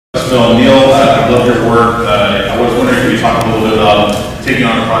So Neil, I love your work. I was wondering if you talk a little bit about taking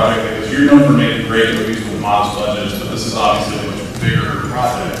on a project like this. You're known for making great movies with modest budgets, but this is obviously a much bigger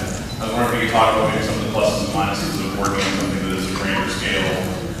project. I was wondering if you could talk about maybe some of the pluses and minuses of working on something that is a grander scale,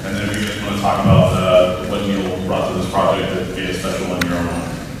 and then we just want to talk about what Neil brought to this project that made it special in your own mind.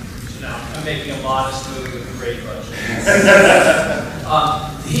 You know, I'm making a modest movie with a great budget.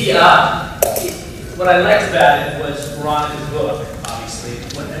 What I liked about it was Veronica's book, obviously.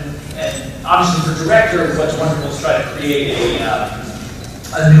 And obviously for director, what's wonderful is try to create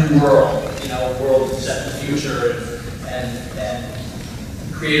a new world, you know, a world set in the future and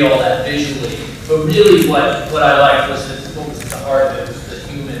create all that visually. But really what I liked was what was at the heart of it was the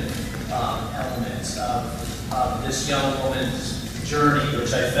human elements of this young woman's journey,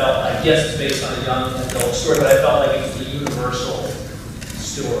 which I felt like, yes, it's based on a young adult story, but I felt like it was a universal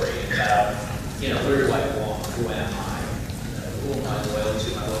story about, you know, where do I belong? Who am I? You know, who am I loyal to?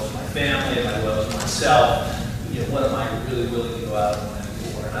 Am I loyal to my family? Am I loyal to myself? You know, what am I really willing to go out and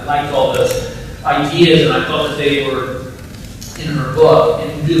for? And I liked all those ideas, and I thought that they were in her book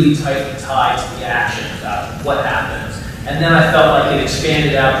and really tightly tied to the action about what happens. And then I felt like it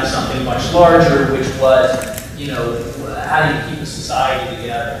expanded out to something much larger, which was, you know, how do you keep a society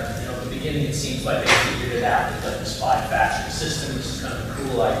together? You know, at the beginning it seems like they figured it out. They've got this five-faction system, which is kind of a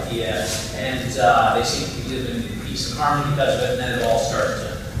cool idea, and they seem to be living in peace and harmony because of it, and then it all starts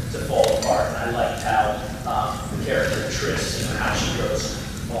to fall apart. And I liked how the character Triss, you know, how she goes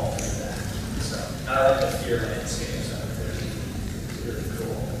all through that. So, and I like the fear landscape, so it's really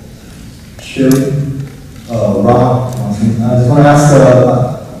cool. Sure. Rob, I just want to ask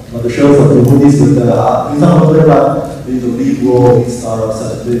about the show for the movies with can you talk a little bit about the lead role in start of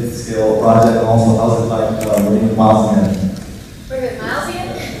such a big scale project, and also how's it like working with Miles again? Working with Miles again?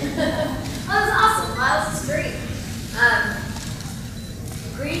 Oh, that's awesome. Miles is great.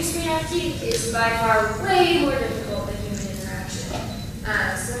 Green screen acting is by far way more difficult than human interaction. So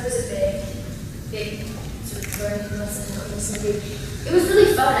that was a big sort of learning lesson on this movie. It was really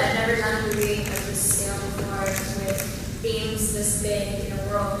fun. I've never done a movie of this scale before with themes this big in a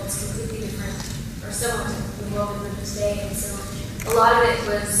world that's completely different, or similar to the world we live in today. And so a lot of it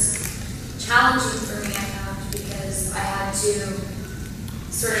was challenging for me, I found, because I had to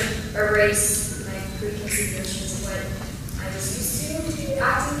sort of erase my preconceived notions of what I was used to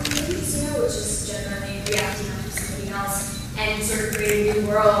acting in movies, you know, which is generally reacting to somebody else, and sort of create a new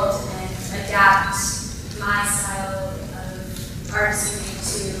world and adapt my style of artistry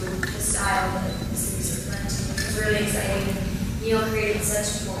to the style that the series are blended to. It was really exciting. Neil created such,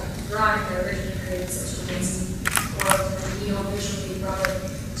 well, Veronica originally created such an amazing world, and then Neil visually brought it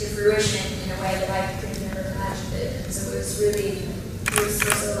to fruition in a way that I could never have imagined it. And so it was really, we were so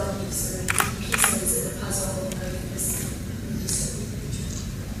lucky to sort of be pieces of the puzzle of this dystopian future.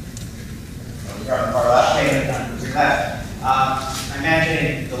 Our last statement on that. I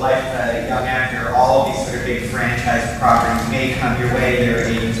imagine in the life of a young actor, all of these sort of big franchise properties may come your way. Their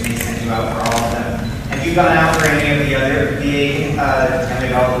agents may send you out for all of them. Have you gone out for any of the other big young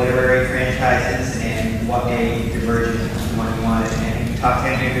adult literary franchises, and what made Divergent the one you wanted? And you talked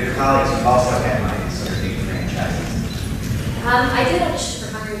to any of your colleagues who've also had one of these sort of big franchises? I did audition for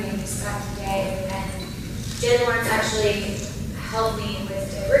Hunger Games back in the day, and Jen Lawrence actually helped me with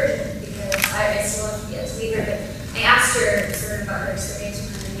Divergent because I still have to get to meet her, but I asked her sort of about her experience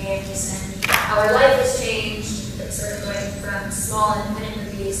with Hunger Games and how her life has changed, sort of going from small independent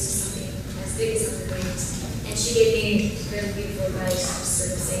movies to something as big as Hunger Games. And she gave me really beautiful advice, just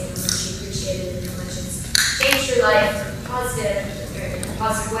sort of saying how much she appreciated it and how much it's changed her life in positive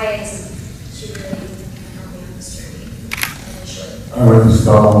ways. And she really helped me on this journey initially. I went to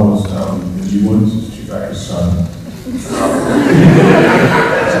Star Wars in New Woods as Chewbacca's son.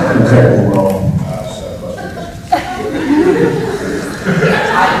 Integral role.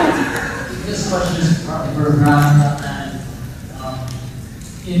 This question is probably for Veronica, and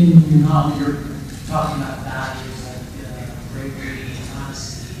in your novel you're talking about values like bravery,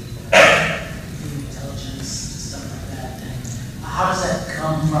 honesty, human intelligence, stuff like that. And how does that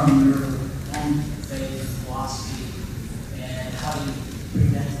come from your own faith, philosophy, and how do you bring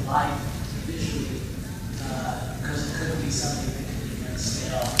that to life visually? Because it could be something that could be on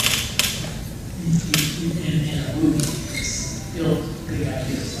scale in a movie. Build big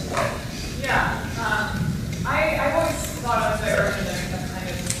ideas like that. Yeah, I've always thought of Divergent as a kind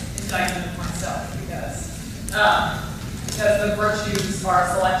of indictment of myself because the virtues are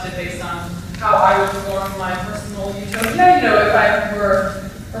selected based on how I would form my personal utopia. You know, if I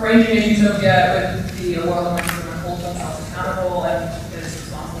were arranging a utopia, it would be a world in which everyone holds themselves accountable and is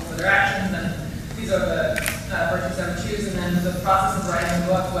responsible for their actions, and these are the virtues I would choose. And then the process of writing the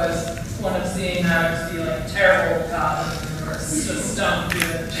book was seeing that as be like a terrible god of the universe. Just don't do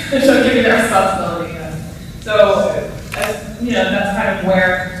it. Don't give me that responsibility. So, as, you know, that's kind of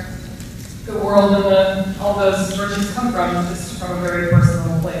where the world and all those virtues come from, just from a very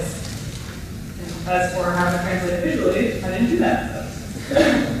personal place. And as for how to translate it visually, I didn't do that. So.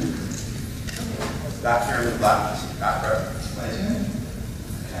 Back here in the back row.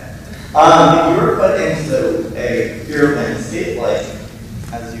 If you were put into a fear landscape, like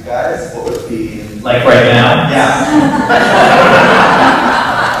as you guys, what would be? Like right now? Yeah.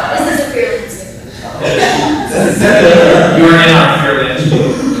 This is a fear landscape. You were in our fear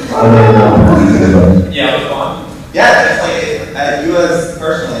landscape. Yeah, what's on? Yeah, it's like you as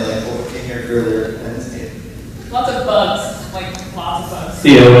personally, like what would be your fear landscape? Lots of bugs, like lots of bugs.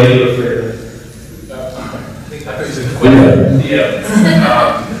 Theo, what are you afraid of? I think it's a question. Theo.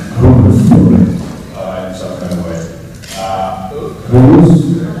 In some kind of way. Who's?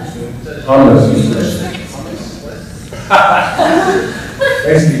 Thomas.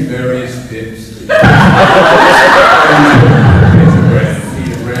 Basically various dips.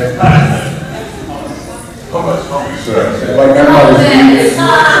 Hummus. Sure. My grandmother's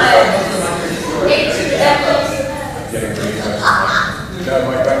getting really close. No,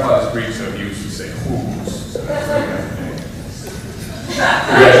 my grandfather's Greek, so he used to say hummus.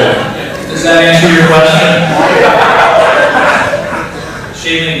 Does that answer your question?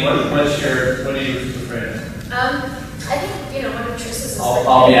 Shailene, what are you afraid of? I think, you know, one of Trish's is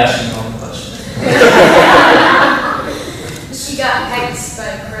I'll be asking all the questions. she got pecked by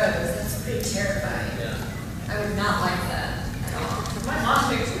crows. That's pretty terrifying. Yeah. I would not like that at all. My mom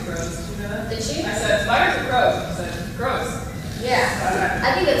picked 2 crows. Did you know that? Did she? I said, spiders or crows? She said, crows. Yeah. I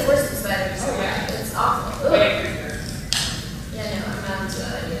think it's worse than spiders. Oh, yeah. It's awful. Ugh. Way creepier. Yeah, no, I'm not into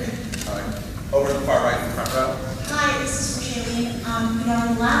that either. Over to the far right in the front row. Hi, this is Shailene. You know,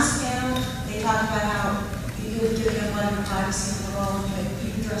 in the last panel, they talked about how you would give them one of privacy in the role, and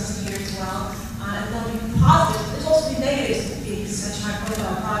you can address it here as well. And there'll be positive, there's also be negatives being such a high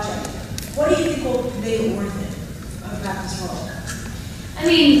profile project. What do you think will make it worth it about this role? I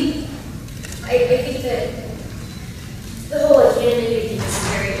mean, I think that the whole like anonymity thing is a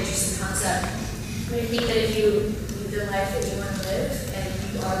very interesting concept. I mean, I think that if you live the life that you want to live and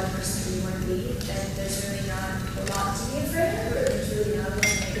you are the person that you want to be, then there's really not a lot to be afraid of, or there's really not a lot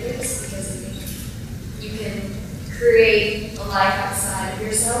of negatives, because I think you can create a life outside of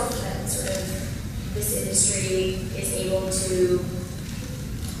yourself, and sort of this industry is able to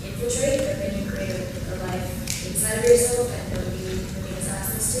infiltrate, but then you create a life inside of yourself and nobody has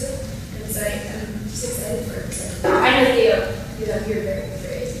access to it. And so I'm just excited for it. So, I know Theo, you're very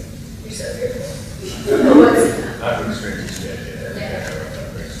afraid. You're so fearful. I haven't experienced it yet.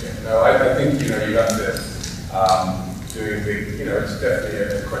 No, I think, you have to, doing big, it's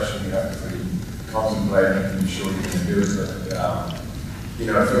definitely a question you have to really contemplate and be sure you can do it. But, if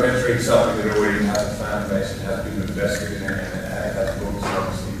you're entering something that already has a fan base and has been invested in it and it has books,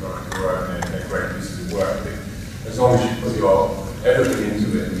 obviously got to grow and they're great pieces of work. But as long as you put your everything into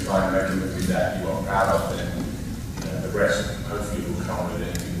it and try and make it look that you are proud of, then the rest hopefully will come with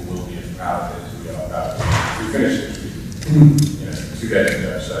it and people will be as proud of it as we are proud of it. We finished it 2 days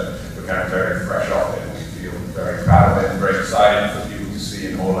ago, so we're kind of very fresh off it and we feel very proud of it and very excited for people to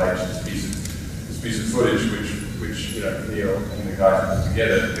see in all ages this piece of footage which Neil and the guys put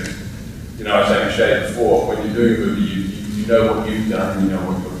together. Because, I was saying to Shay before, when you're doing a movie, you know what you've done, you know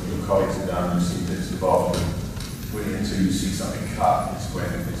what your colleagues have done, you see bits involved. Until you see something cut, it's when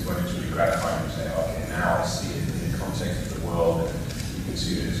it's really gratifying to say, okay, now I see it in the context of the world, and you can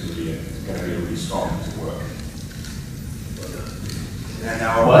see that it's going to be a really strong piece of work. And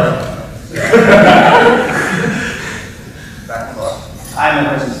now what? Back to Laura. I have no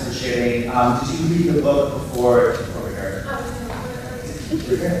questions for Shailene. Did you read the book before we heard?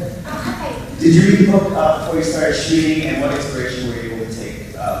 Did you read the book before you started shooting, and what inspiration were you able to take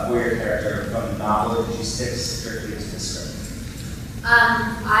for your character from the novel, or did you stick strictly to the script? I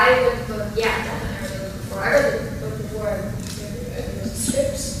read the book, yeah, definitely. I read the book before. I read the book before I read the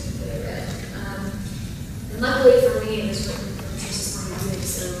script that I read. And luckily for me, it was written from Trish's point of view,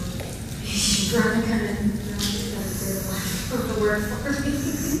 so she brought kind of the word for me.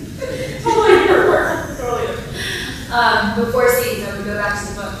 Totally her word. Totally. Before scenes, I would go back to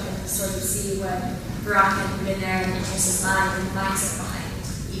the book and sort of see what Veronica had put in there and Trish's mind and the mindset behind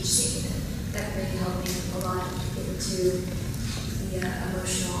each scene. And that really helped me a lot get into the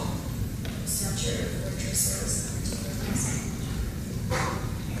emotional stature of what Trish was in that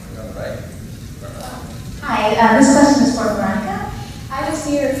particular place. Hi, this question is for Veronica. I was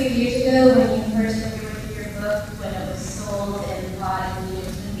here a few years ago when you first started working your book, when it was sold and bought and it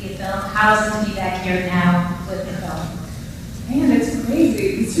was going to be a film. How is it to be back here now with the film? Man, it's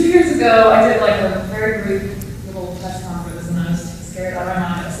crazy. 2 years ago, I did like a very brief little press conference, and I was scared out of my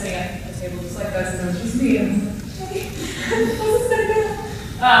mind. I was sitting at a table just like this, and it was just me, and I was like, hey, what's this gonna do?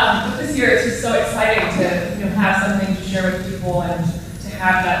 But this year, it's just so exciting to have something to share with people, and to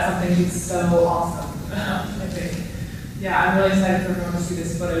have that something be so awesome. I think, yeah, I'm really excited for everyone to see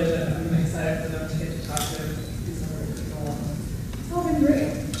this footage, and I'm excited for them to get to talk to these other people. It's all been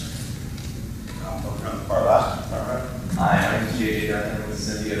great. Our last, all right. Hi, I'm JJ Duncan with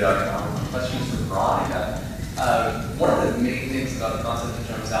Cynthia.com. Questions for Veronica. One of the main things about the concept that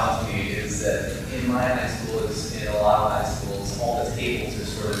jumps out to me is that in my high schools, in a lot of high schools, all the tables are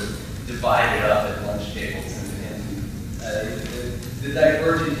sort of divided up at lunch tables, and the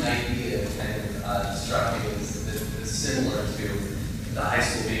Divergent idea kind of struck me as similar to the high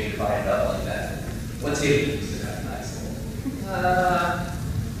school being divided up like that. What table do you sit at in high school?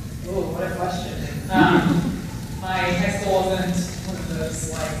 Oh, what a question. My high school wasn't one of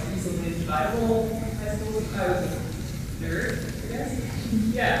those like easily dividable high schools. I was a nerd, I guess.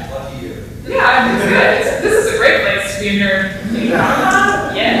 Yeah. Lucky you. Yeah, I mean, it's good. This is a great place to be a nerd.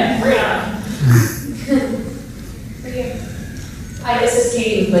 Yeah, bring it on. Hi, this is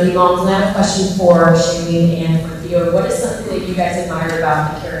Katie with Money Moms, and I have a question for Shailene and for Theo. What is something that you guys admire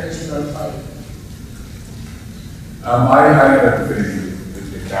about the characters you both play? I had a affinity with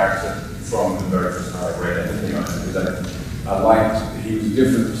the character from the very first time I read anything on him, because I liked, he was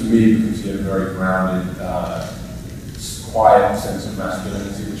different to me because he had a very grounded, quiet sense of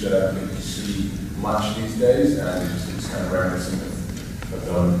masculinity, which I don't think you see much these days, and it's kind of reminiscent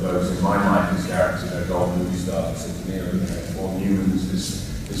of those in my mind, his characters, golden movie stars, or humans, this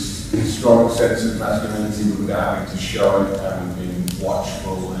strong sense of masculinity without having to show it, having been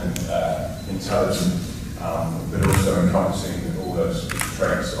watchful and intelligent, but also encompassing all those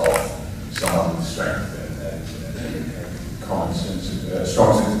traits of someone with strength and common sense,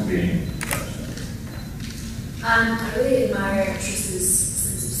 strong sense of being. I really admire Trish's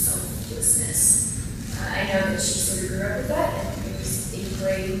sense of selflessness. I know that she sort of grew up with that, and it was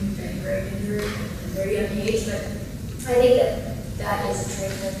ingrained in her at a very young age, but I think that is a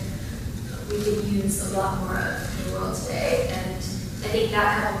trait that we could use a lot more of in the world today, and I think that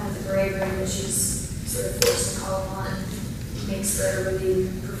coupled with the bravery that she's sort of forced to call upon makes her a really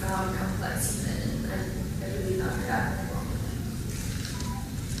profound, complex human, and I really found her admirable.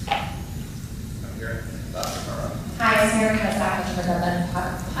 Hi, I'm Sarah Kazak from the Dublin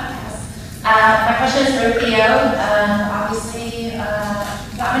podcast. My question is for Theo. Obviously,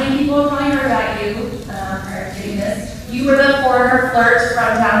 not many people have probably heard about you or doing this. You were the foreigner flirt from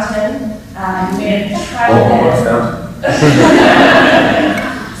Downton. You made a trial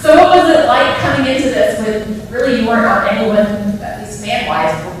So what was it like coming into this when really you weren't on anyone, at least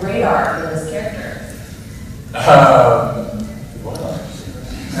fan-wise, radar for this character?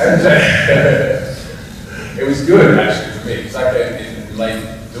 It was good actually for me, because I came in late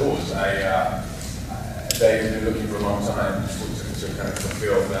doors. They had been looking for a long time to kind of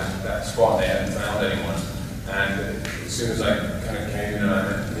fulfill that spot. They hadn't found anyone. And as soon as I kind of came in and I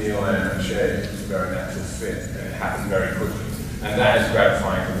met Neil and Shay, it was a very natural fit, and it happened very quickly. And that is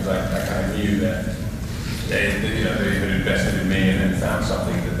gratifying because I kind of knew that they had invested in me and then found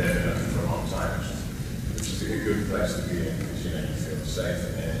something that they'd been looking for a long time, which is a good place to be in, because you feel safe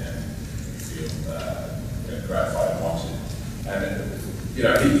and you feel gratified and wanted.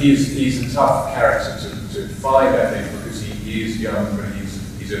 And he's a tough character to find, I think, because he is young, but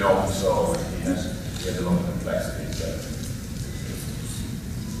he's an old soul, and he has a lot of complexity. So.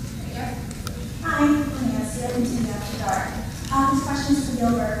 Hi, I'm Nancy. I'm from After Dark. This question's for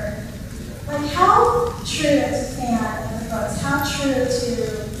Neil Berger. Like, how true as a fan of the books, how true to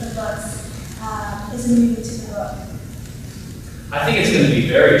the books is the movie to the book? I think it's going to be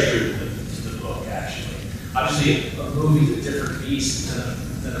very true to the book, actually. Obviously, a movie's a different beast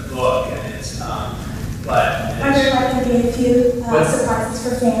than a book, and it's, but... Are there going to be a few surprises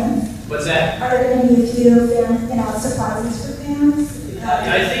for fans? What's that? Are there going to be a few surprises for fans?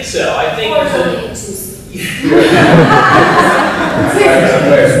 Yeah, I think so. I think...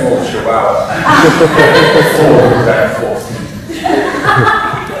 Very small chihuahua.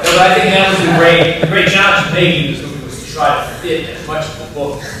 But I think that was the great challenge of making this movie, was to try to fit as much of the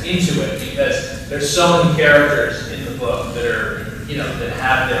book into it, because there's so many characters in the book that are, that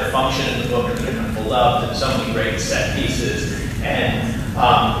have their function in the book and that are kind of beloved, and so many great set pieces, and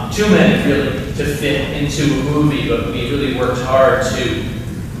too many really to fit into a movie, but we really worked hard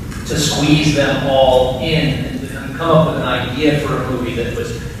to squeeze them all in and come up with an idea for a movie that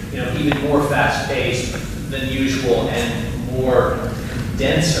was, even more fast-paced than usual and more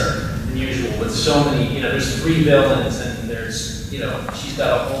denser than usual with so many, there's 3 villains and there's, she's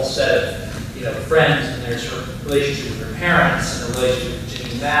got a whole set of, friends, and there's her relationship with her parents and her relationship with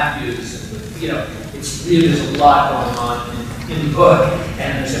Jimmy Matthews, and with, it's really, there's a lot going on in the book, and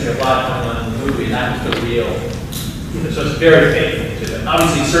there's going to be a lot going on in the movie, and that was the real, so it's very faithful to them.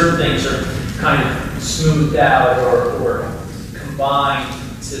 Obviously, certain things are kind of smoothed out or combined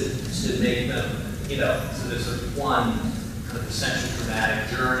to make them, so there's one kind of essential dramatic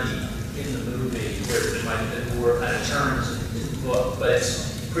journey in the movie where there might have been more kind of turns in the book, but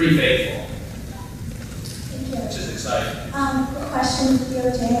it's pretty faithful. Which is exciting. Quick question for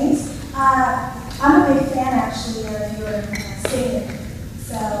Theo James. I'm a big fan actually of your singing.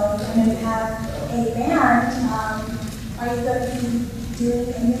 So I know you have a band. Are you going to be doing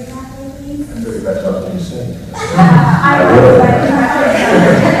any of that lately? I'm doing better than you sing. I will.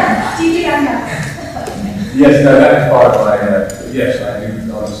 Do you do that now? Yes, no, that is part of my, yes, I do,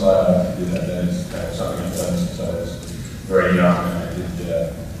 on the side, I do that. That's something I've done since I was very young, and I did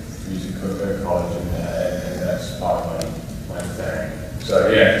music at college, and that's part of my thing. So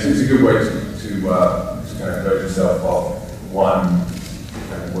yeah, it's a good way to kind of go yourself off one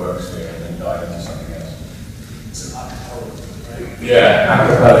kind of work sphere and then dive into something else. It's an acapella, right? Yeah,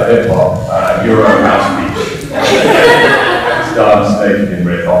 acapella hip-hop, Euro house beach. It's done stated in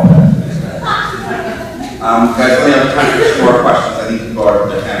red hot. Guys, we have time for 2 more questions. I think you go over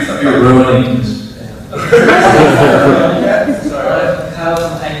the hands up. You're ruining this. How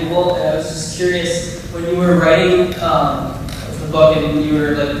impeccable. And I was just curious, when you were writing the book and you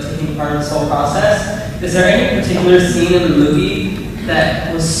were like taking part in this whole process, is there any particular scene in the movie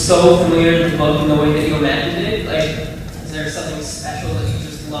that was so familiar to the book in the way that you imagined it? Like, is there something special that you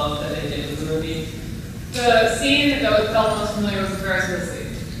just love that they did with the movie? The scene that felt most familiar was the Ferris wheel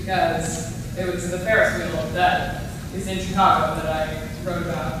scene, because it was the Ferris wheel that is in Chicago that I wrote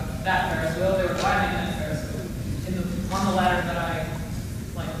about. That Ferris wheel, they were driving that Ferris wheel on the ladder that I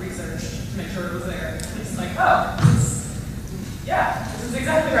researched to make sure it was there. It's like, oh, this is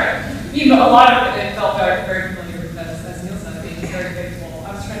exactly right. Even a lot of it felt very, very familiar because, as Neil said, being very faithful. I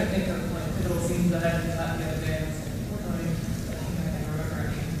was trying to think of pivotal scenes that I did that the other day. And I can't remember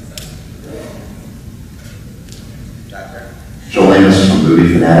anything. Joel Amos from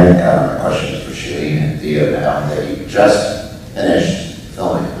Movie Fanatic. My question is for Shane and Theo now that you just finished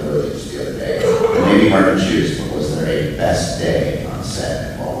filming the movies the other day. And maybe Mark and choose, but was there a best day on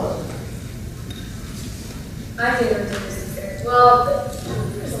set and what was it? My favorite day was the Ferris. Well,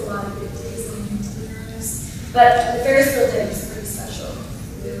 there's a lot of good days in here, to be honest. But the Ferris wheel day was pretty special.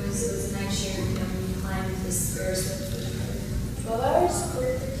 It was a night shoot, we climbed this Ferris wheel for 12 hours or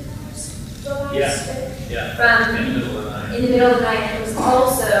 13 hours? 12 hours? Yeah. From in the middle of the night. In the middle of the night, and it was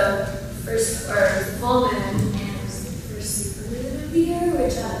also the full moon, and it was the first super moon of the year,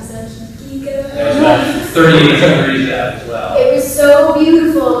 which I'm such a geek about. It was about 38 degrees out as well. It was so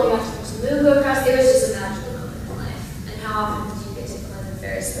beautiful. We got to watch the moon go across. It was just a magical moment in life. And how often do you get to climb the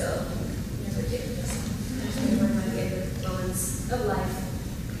Ferris wheel? You never do. It's one of my favorite moments of life.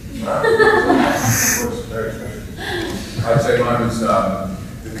 Very special. I'd say mine was the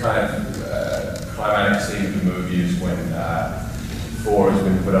kind of climatic scene of the movie is when Thor has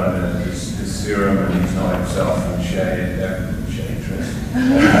been put under this serum and he's not himself, and Shay Tris.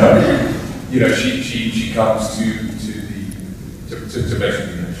 She comes to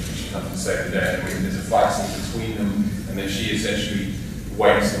basically, she comes to save the day. I mean, there's a fight scene between them, and then she essentially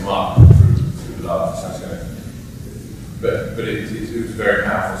wakes them up through love. Sounds kind of, but it was a very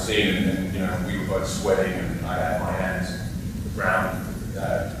powerful scene, and we were both sweating, and I had my hands around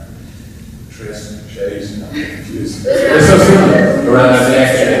Tris and Shay's, and I'm confused. Around her neck,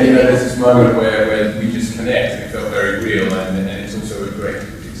 and there's this moment where we just connect, and it felt very real, and it's also a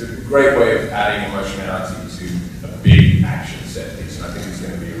great way of adding emotionality to a big action set piece, and I think it's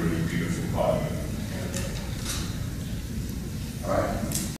going to be a really beautiful part of it.